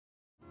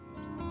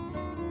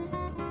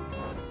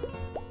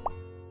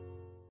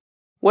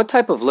What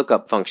type of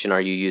lookup function are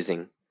you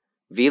using?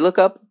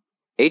 VLOOKUP,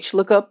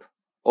 HLOOKUP,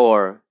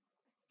 or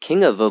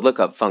King of the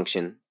Lookup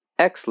Function,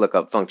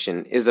 XLOOKUP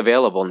Function is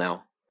available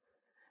now.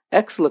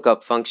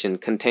 XLOOKUP Function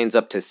contains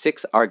up to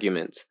 6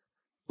 arguments: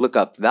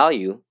 lookup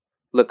value,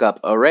 lookup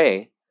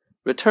array,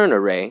 return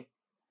array,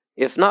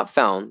 if not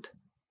found,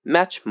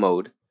 match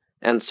mode,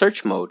 and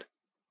search mode.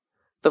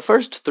 The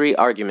first 3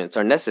 arguments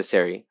are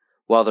necessary,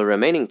 while the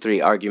remaining 3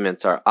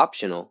 arguments are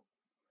optional.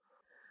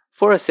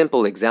 For a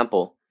simple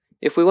example,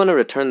 if we want to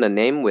return the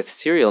name with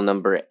serial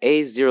number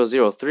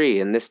A003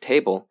 in this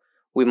table,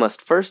 we must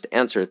first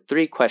answer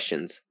 3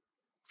 questions.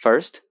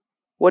 First,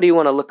 what do you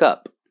want to look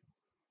up?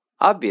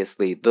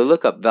 Obviously, the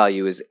lookup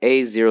value is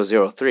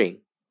A003.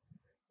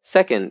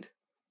 Second,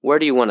 where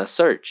do you want to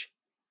search?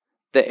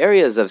 The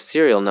areas of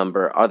serial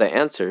number are the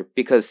answer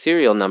because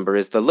serial number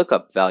is the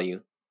lookup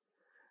value.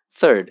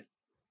 Third,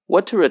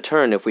 what to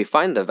return if we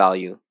find the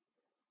value?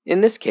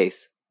 In this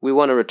case, we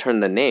want to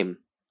return the name.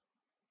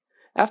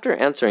 After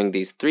answering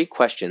these 3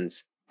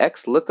 questions,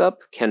 XLOOKUP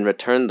can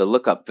return the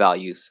lookup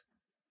values.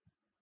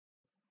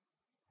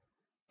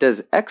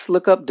 Does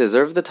XLOOKUP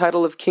deserve the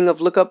title of King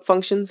of Lookup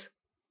Functions?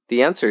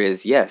 The answer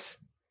is yes.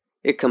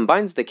 It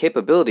combines the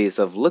capabilities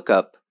of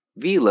lookup,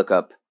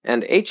 VLOOKUP,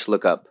 and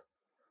HLOOKUP.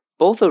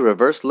 Both a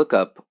reverse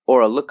lookup or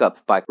a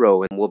lookup by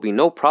row will be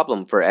no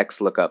problem for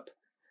XLOOKUP.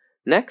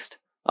 Next,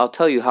 I'll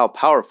tell you how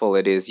powerful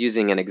it is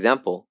using an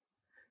example.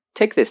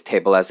 Take this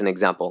table as an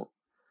example.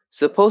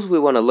 Suppose we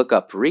want to look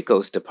up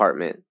Rico's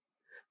department.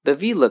 The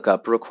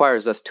VLOOKUP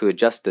requires us to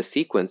adjust the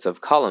sequence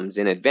of columns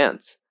in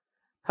advance.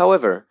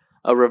 However,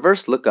 a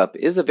reverse lookup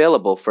is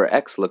available for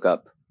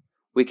XLOOKUP.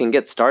 We can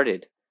get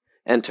started.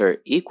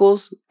 Enter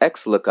equals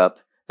XLOOKUP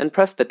and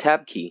press the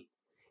tab key.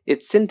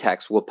 Its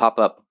syntax will pop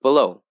up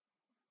below.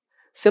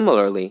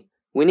 Similarly,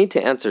 we need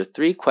to answer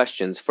 3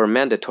 questions for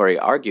mandatory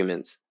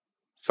arguments.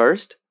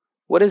 First,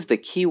 what is the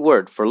key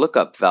word for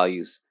lookup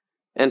values?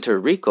 Enter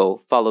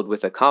Rico followed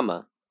with a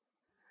comma.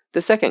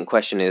 The second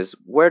question is,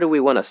 where do we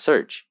want to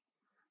search?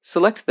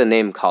 Select the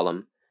name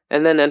column,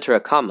 and then enter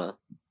a comma.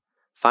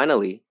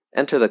 Finally,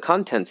 enter the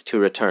contents to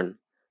return,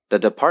 the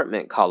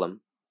department column.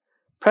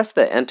 Press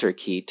the Enter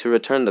key to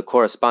return the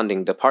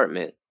corresponding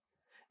department.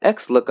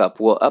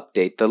 XLOOKUP will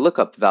update the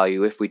lookup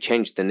value if we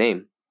change the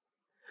name.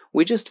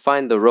 We just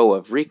find the row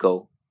of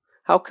Rico.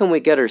 How can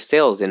we get her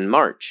sales in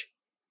March?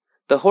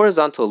 The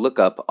horizontal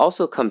lookup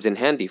also comes in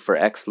handy for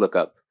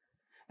XLOOKUP.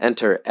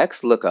 Enter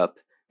XLOOKUP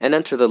and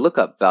enter the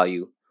lookup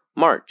value,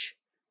 March,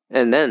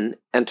 and then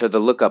enter the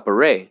lookup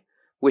array,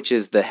 which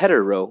is the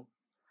header row.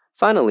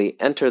 Finally,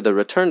 enter the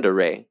returned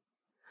array.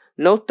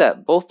 Note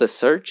that both the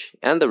search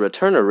and the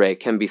return array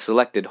can be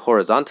selected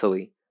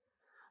horizontally.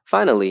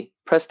 Finally,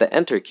 press the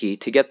Enter key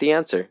to get the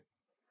answer.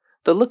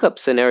 The lookup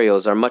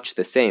scenarios are much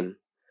the same.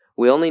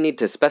 We only need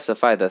to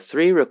specify the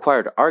 3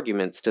 required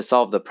arguments to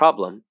solve the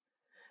problem.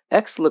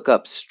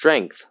 XLOOKUP's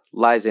strength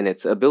lies in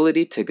its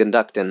ability to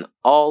conduct an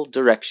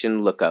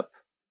all-direction lookup.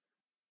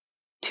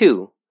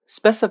 2.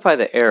 Specify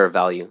the error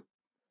value.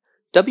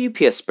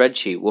 WPS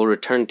Spreadsheet will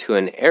return to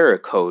an error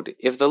code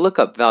if the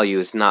lookup value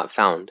is not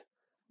found.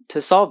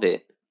 To solve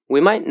it,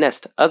 we might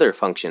nest other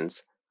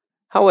functions.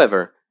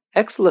 However,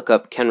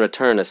 XLOOKUP can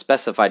return a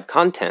specified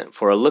content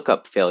for a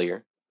lookup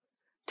failure.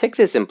 Take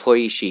this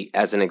employee sheet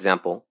as an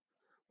example.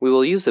 We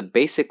will use a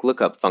basic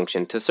lookup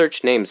function to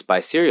search names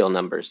by serial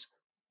numbers.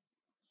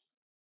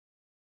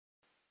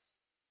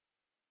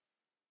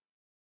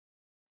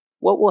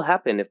 What will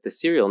happen if the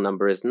serial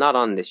number is not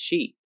on this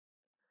sheet?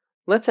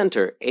 Let's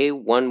enter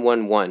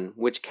A111,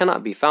 which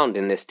cannot be found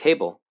in this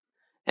table.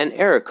 An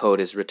error code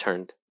is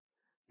returned.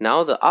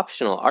 Now the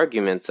optional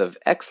arguments of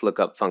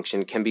XLOOKUP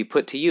function can be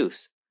put to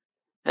use.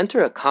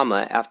 Enter a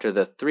comma after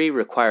the 3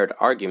 required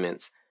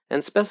arguments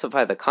and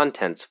specify the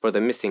contents for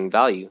the missing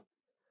value.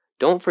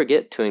 Don't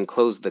forget to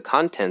enclose the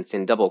contents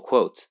in double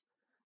quotes.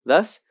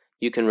 Thus,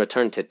 you can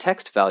return to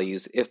text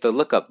values if the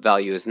lookup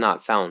value is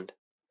not found.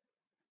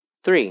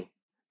 3.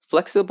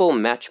 Flexible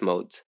match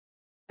modes.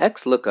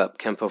 XLOOKUP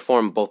can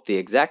perform both the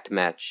exact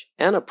match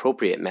and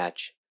appropriate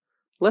match.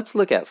 Let's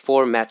look at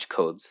 4 match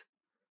codes.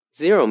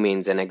 0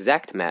 means an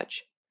exact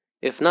match.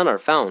 If none are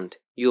found,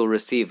 you'll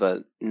receive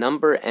a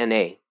number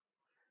NA.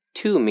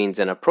 2 means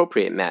an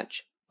appropriate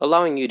match,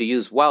 allowing you to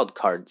use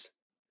wildcards.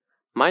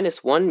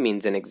 -1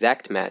 means an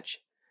exact match.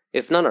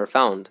 If none are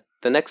found,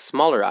 the next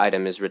smaller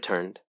item is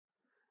returned.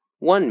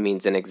 1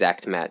 means an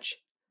exact match.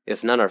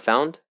 If none are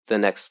found, the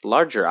next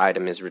larger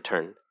item is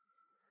returned.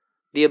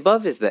 The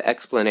above is the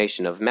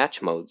explanation of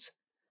match modes.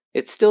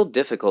 It's still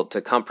difficult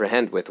to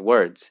comprehend with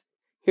words.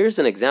 Here's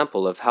an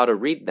example of how to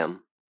read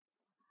them.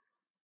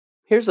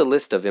 Here's a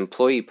list of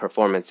employee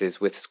performances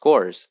with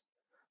scores.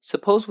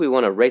 Suppose we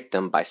want to rate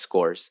them by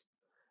scores.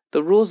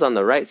 The rules on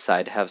the right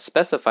side have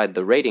specified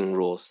the rating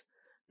rules.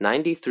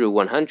 90 through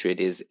 100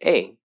 is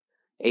A,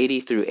 80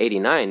 through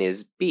 89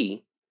 is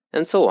B,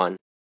 and so on.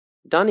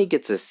 Donnie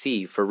gets a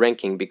C for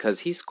ranking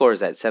because he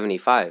scores at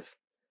 75.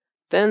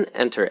 Then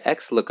enter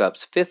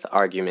XLOOKUP's 5th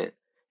argument,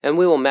 and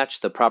we will match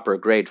the proper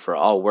grade for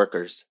all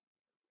workers.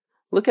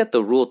 Look at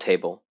the rule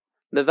table.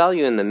 The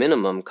value in the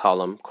minimum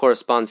column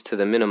corresponds to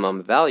the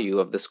minimum value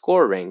of the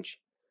score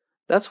range.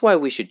 That's why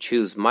we should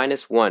choose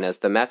 -1 as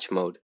the match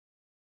mode.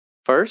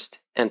 First,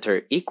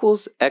 enter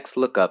equals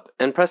XLOOKUP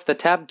and press the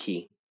Tab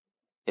key.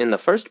 In the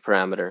first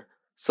parameter,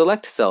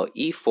 select cell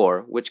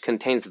E4, which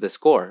contains the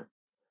score.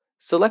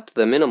 Select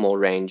the minimal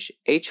range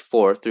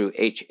H4 through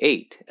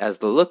H8 as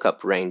the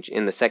lookup range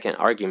in the second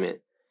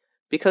argument.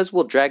 Because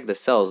we'll drag the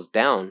cells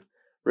down,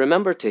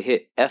 remember to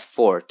hit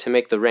F4 to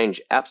make the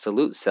range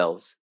absolute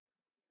cells.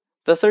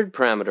 The third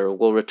parameter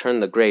will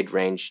return the grade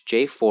range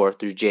J4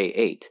 through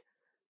J8.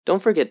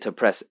 Don't forget to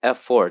press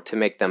F4 to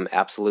make them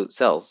absolute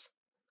cells.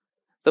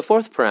 The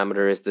fourth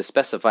parameter is the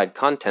specified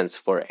contents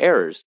for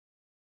errors.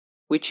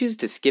 We choose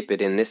to skip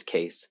it in this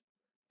case.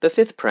 The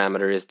fifth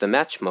parameter is the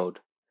match mode.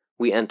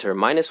 We enter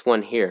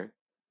 -1 here.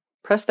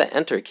 Press the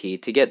Enter key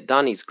to get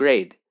Donnie's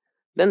grade,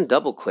 then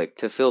double-click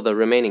to fill the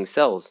remaining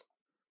cells.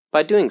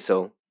 By doing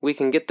so, we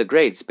can get the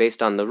grades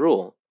based on the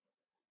rule.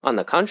 On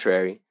the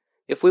contrary,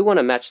 if we want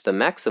to match the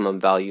maximum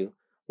value,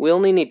 we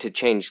only need to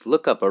change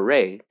lookup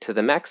array to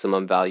the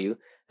maximum value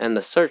and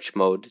the search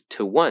mode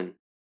to 1.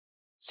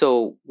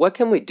 So, what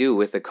can we do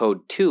with the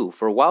code 2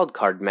 for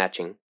wildcard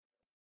matching?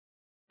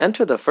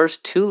 Enter the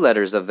first 2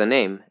 letters of the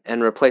name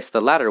and replace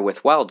the latter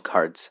with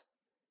wildcards.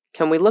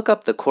 Can we look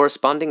up the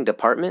corresponding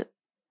department?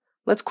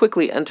 Let's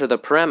quickly enter the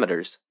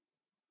parameters.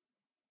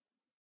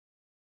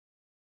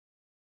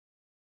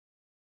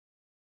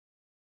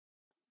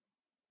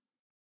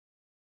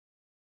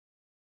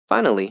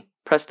 Finally,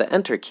 press the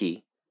Enter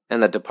key,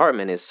 and the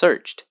department is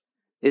searched.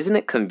 Isn't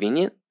it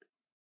convenient?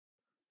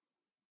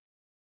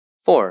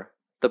 4.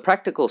 The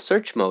practical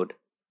search mode.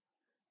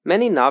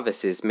 Many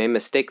novices may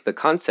mistake the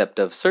concept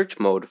of search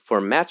mode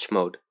for match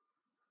mode.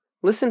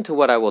 Listen to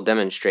what I will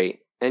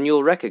demonstrate, and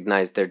you'll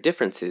recognize their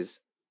differences.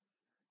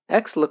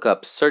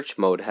 XLOOKUP search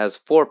mode has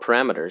 4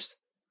 parameters.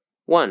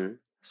 1.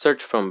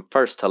 Search from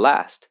first to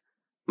last.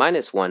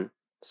 -1.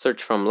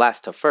 Search from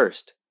last to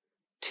first.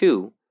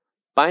 2.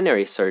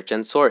 Binary search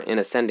and sort in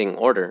ascending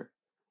order.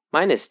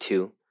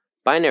 -2.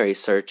 Binary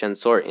search and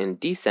sort in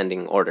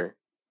descending order.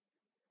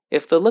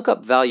 If the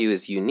lookup value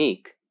is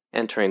unique,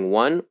 entering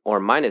 1 or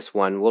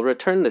 -1 will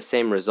return the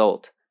same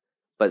result,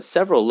 but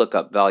several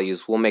lookup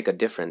values will make a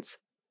difference.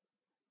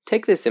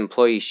 Take this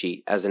employee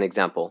sheet as an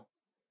example.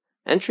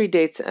 Entry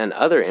dates and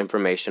other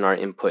information are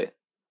input.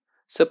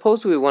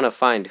 Suppose we want to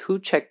find who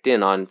checked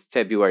in on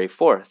February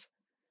 4th.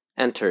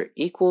 Enter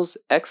equals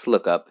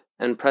XLOOKUP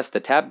and press the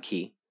Tab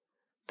key.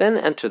 Then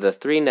enter the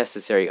 3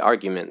 necessary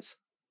arguments.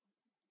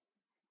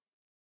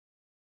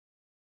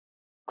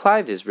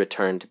 Clive is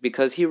returned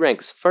because he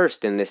ranks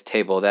first in this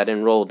table that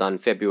enrolled on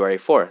February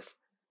 4th.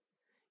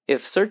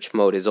 If search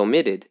mode is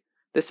omitted,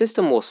 the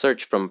system will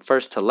search from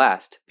first to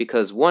last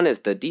because 1 is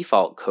the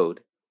default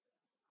code.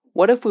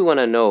 What if we want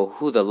to know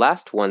who the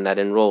last one that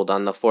enrolled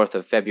on the 4th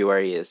of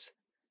February is?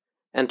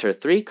 Enter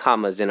 3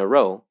 commas in a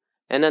row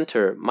and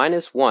enter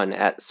 -1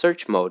 at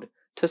search mode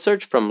to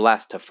search from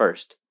last to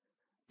first.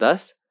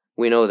 Thus,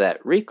 we know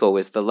that Rico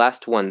is the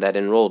last one that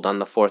enrolled on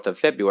the 4th of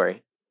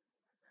February.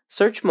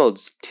 Search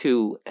modes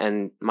 2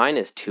 and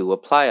 -2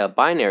 apply a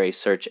binary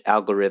search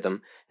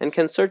algorithm and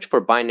can search for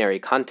binary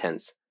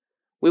contents.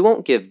 We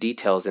won't give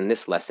details in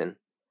this lesson.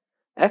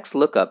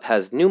 XLOOKUP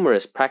has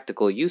numerous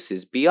practical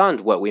uses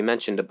beyond what we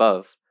mentioned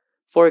above.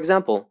 For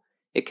example,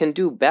 it can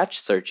do batch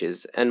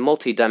searches and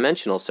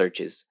multi-dimensional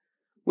searches.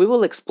 We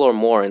will explore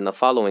more in the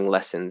following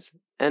lessons,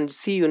 and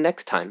see you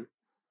next time.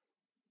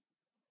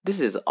 This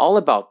is all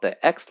about the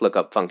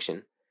XLOOKUP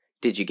function.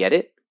 Did you get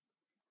it?